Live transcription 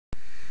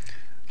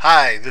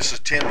Hi, this is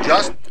Tim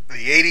Just,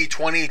 the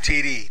 8020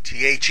 TD,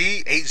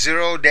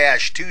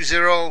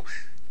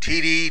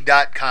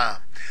 THE80-20TD.com.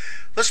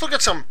 Let's look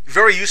at some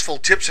very useful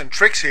tips and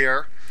tricks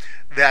here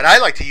that I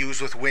like to use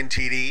with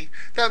WinTD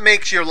that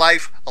makes your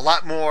life a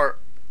lot more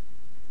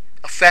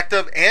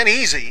effective and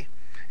easy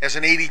as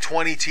an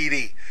 8020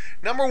 TD.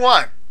 Number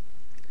one,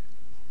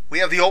 we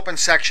have the open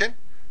section,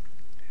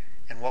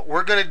 and what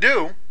we're going to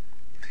do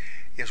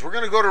is we're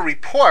going to go to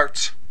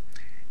reports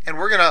and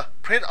we're going to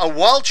print a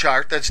wall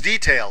chart that's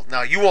detailed.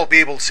 Now, you won't be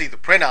able to see the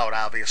printout,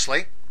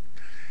 obviously.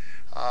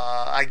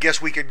 I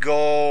guess we could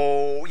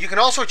go... You can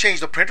also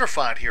change the printer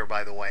font here,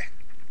 by the way.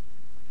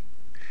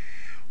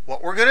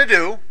 What we're going to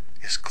do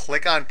is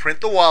click on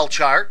Print the Wall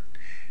Chart.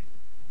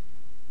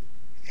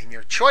 And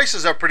your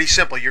choices are pretty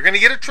simple. You're going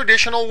to get a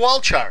traditional wall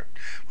chart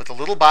with the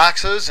little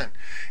boxes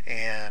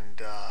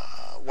and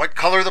what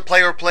color the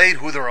player played,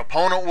 who their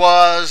opponent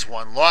was,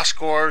 won, loss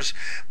scores,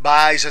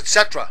 buys,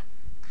 etc.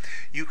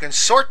 You can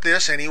sort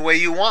this any way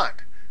you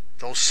want.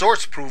 Those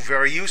sorts prove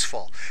very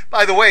useful.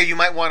 By the way, you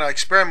might want to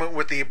experiment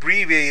with the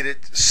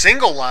abbreviated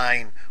single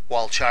line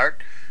wall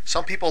chart.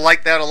 Some people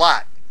like that a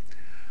lot.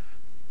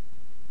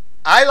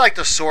 I like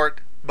to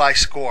sort by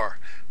score.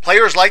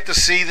 Players like to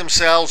see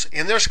themselves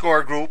in their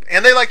score group,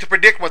 and they like to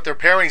predict what their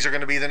pairings are going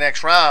to be the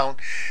next round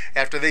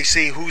after they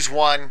see who's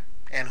won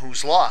and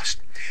who's lost.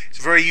 It's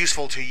very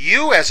useful to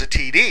you as a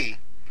TD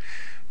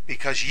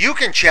because you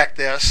can check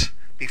this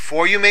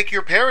before you make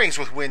your pairings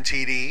with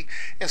WinTD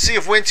and see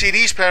if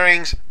WinTD's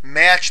pairings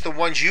match the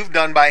ones you've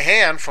done by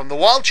hand from the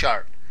wall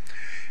chart.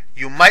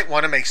 You might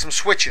want to make some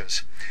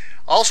switches.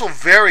 Also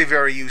very,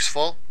 very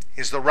useful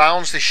is the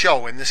rounds to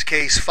show, in this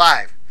case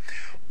 5.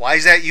 Why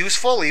is that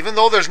useful? Even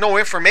though there's no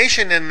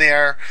information in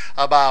there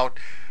about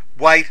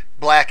white,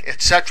 black,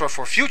 etc.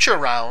 for future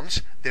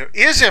rounds, there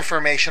is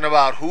information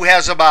about who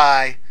has a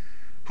bye,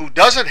 who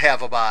doesn't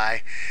have a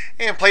bye,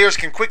 and players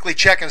can quickly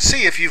check and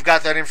see if you've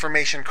got that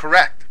information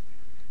correct.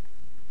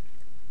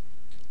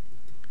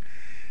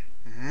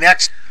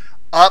 Next,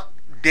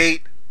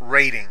 update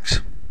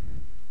ratings.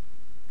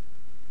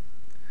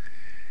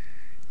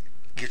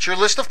 Get your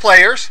list of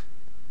players.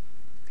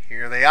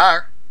 Here they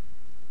are.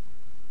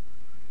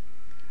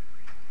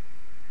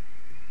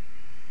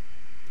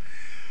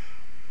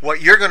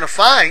 What you're going to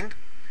find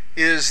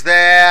is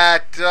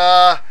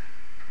that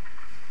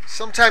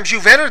sometimes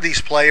you've entered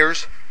these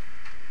players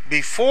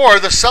before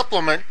the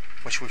supplement,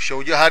 which we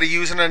showed you how to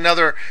use in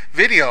another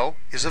video,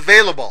 is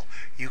available.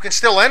 You can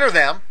still enter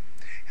them.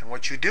 And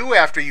what you do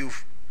after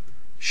you've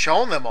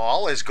shown them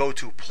all is go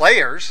to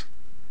Players,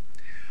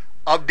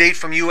 Update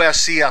from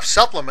USCF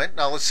Supplement.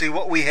 Now let's see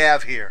what we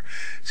have here.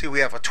 See, we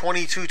have a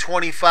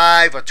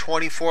 2225, a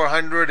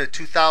 2400, a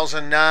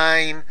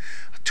 2009, a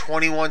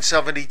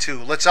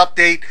 2172. Let's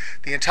update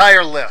the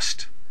entire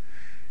list.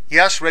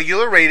 Yes,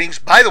 regular ratings.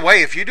 By the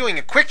way, if you're doing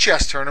a quick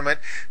chess tournament,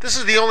 this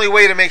is the only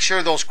way to make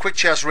sure those quick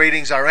chess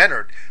ratings are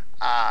entered.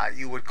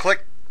 You would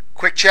click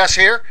quick chess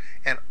here,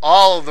 and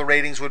all of the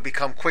ratings would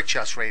become quick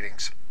chess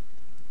ratings.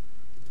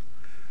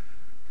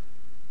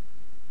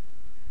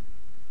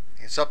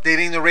 It's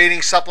updating the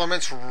rating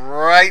supplements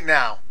right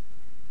now.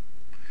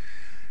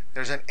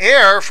 There's an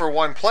error for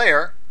one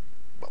player,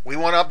 but we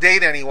want to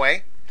update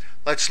anyway.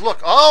 Let's look.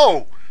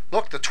 Oh,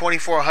 look, the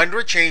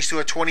 2400 changed to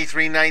a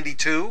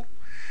 2392.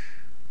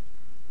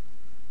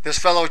 This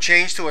fellow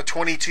changed to a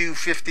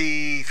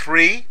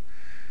 2253. You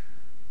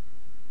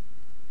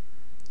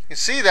can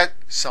see that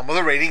some of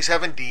the ratings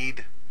have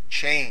indeed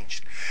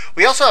changed.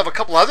 We also have a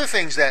couple other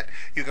things that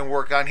you can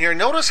work on here.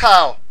 Notice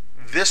how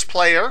this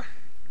player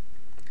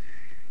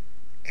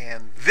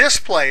and this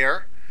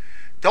player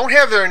don't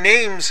have their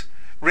names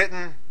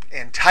written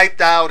and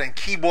typed out and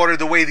keyboarded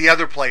the way the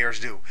other players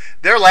do.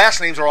 Their last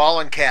names are all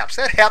in caps.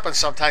 That happens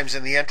sometimes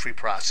in the entry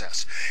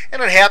process.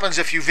 And it happens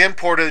if you've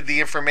imported the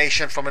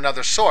information from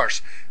another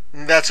source.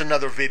 That's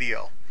another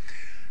video.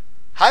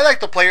 Highlight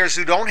the players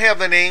who don't have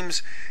the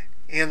names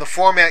in the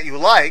format you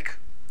like.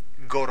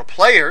 Go to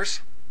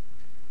Players.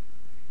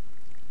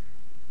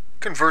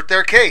 Convert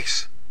their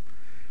case.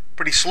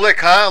 Pretty slick,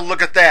 huh?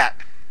 Look at that.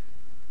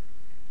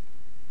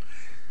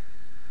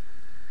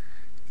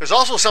 There's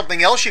also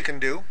something else you can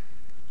do.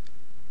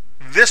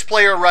 This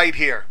player right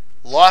here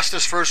lost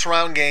his first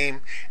round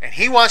game and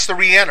he wants to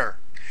re-enter.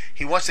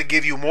 He wants to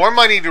give you more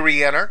money to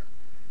re-enter,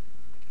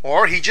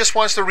 or he just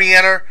wants to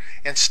re-enter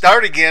and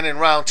start again in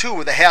round 2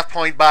 with a half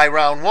point by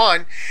round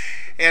 1.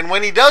 And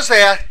when he does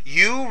that,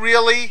 you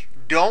really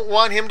don't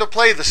want him to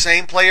play the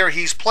same player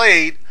he's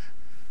played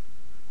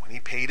when he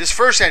paid his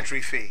first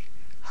entry fee.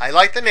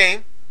 Highlight the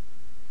name,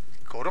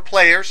 go to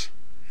Players,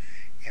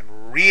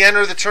 and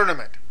re-enter the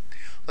tournament.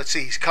 Let's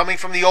see, he's coming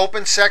from the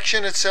open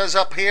section, it says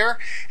up here,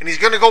 and he's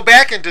going to go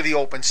back into the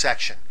open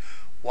section.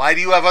 Why do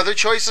you have other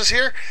choices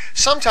here?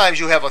 Sometimes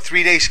you have a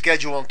 3-day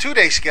schedule and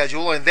 2-day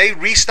schedule, and they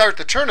restart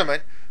the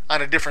tournament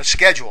on a different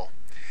schedule.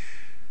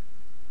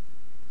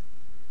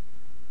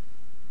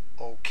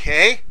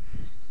 Okay.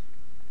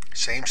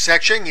 Same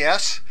section,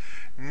 yes.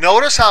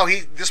 Notice how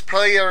this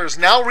player is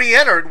now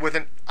re-entered with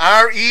an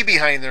RE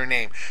behind their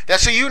name.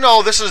 That's so you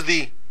know this is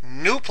the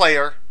new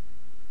player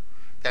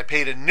that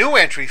paid a new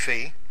entry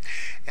fee.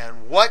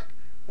 And what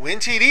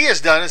WinTD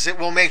has done is it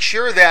will make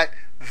sure that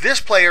this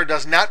player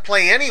does not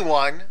play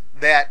anyone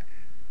that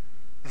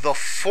the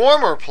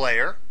former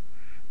player,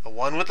 the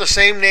one with the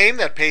same name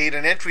that paid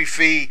an entry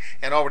fee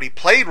and already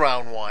played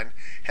round one,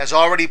 has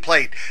already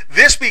played.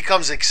 This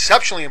becomes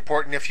exceptionally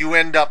important if you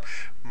end up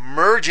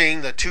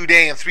merging the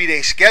 2-day and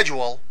 3-day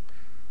schedule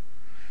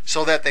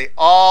so that they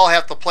all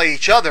have to play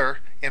each other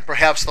in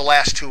perhaps the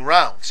last 2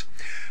 rounds.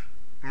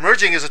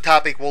 Merging is a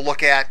topic we'll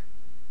look at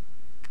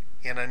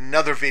in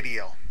another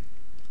video.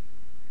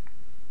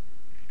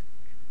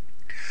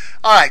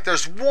 Alright,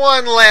 there's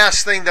one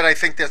last thing that I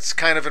think that's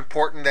kind of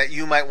important that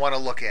you might want to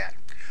look at.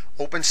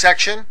 Open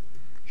section,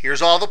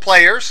 here's all the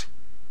players.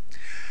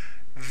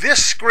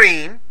 This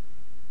screen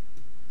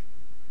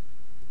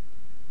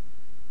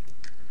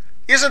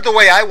isn't the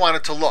way I want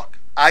it to look.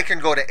 I can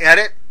go to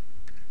edit,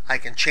 I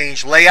can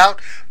change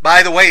layout.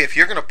 By the way, if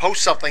you're going to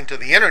post something to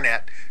the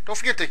internet, don't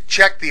forget to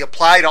check the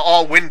apply to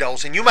all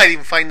windows, and you might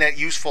even find that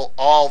useful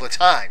all the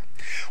time.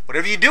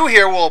 Whatever you do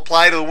here will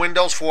apply to the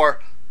windows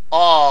for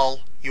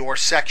all your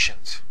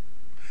sections.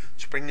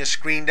 Let's bring this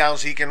screen down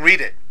so you can read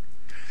it.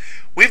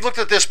 We've looked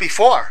at this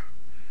before.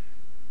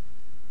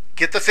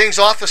 Get the things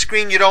off the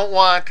screen you don't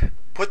want.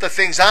 Put the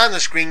things on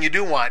the screen you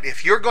do want.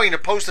 If you're going to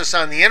post this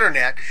on the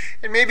internet,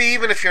 and maybe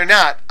even if you're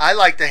not, I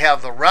like to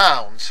have the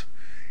rounds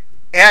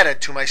added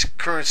to my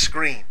current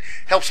screen.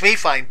 Helps me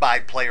find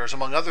bide players,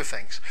 among other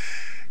things.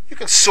 You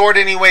can sort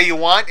any way you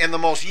want, and the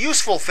most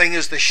useful thing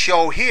is to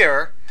show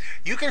here.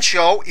 You can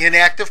show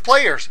inactive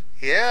players.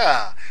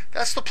 Yeah,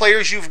 that's the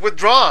players you've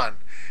withdrawn.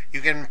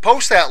 You can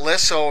post that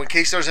list so in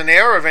case there's an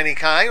error of any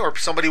kind or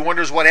somebody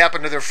wonders what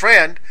happened to their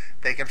friend,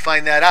 they can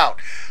find that out.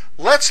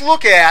 Let's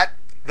look at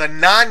the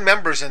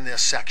non-members in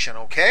this section,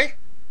 okay?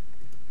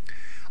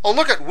 Oh,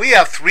 look at, we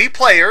have 3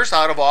 players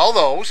out of all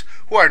those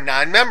who are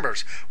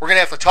non-members. We're going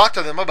to have to talk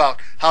to them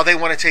about how they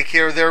want to take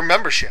care of their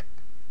membership.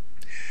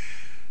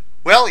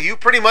 Well, you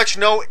pretty much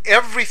know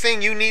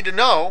everything you need to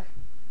know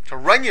to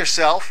run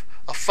yourself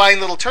a fine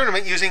little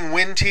tournament using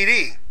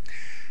WinTD.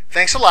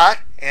 Thanks a lot,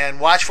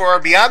 and watch for our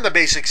Beyond the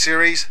Basics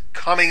series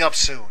coming up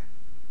soon.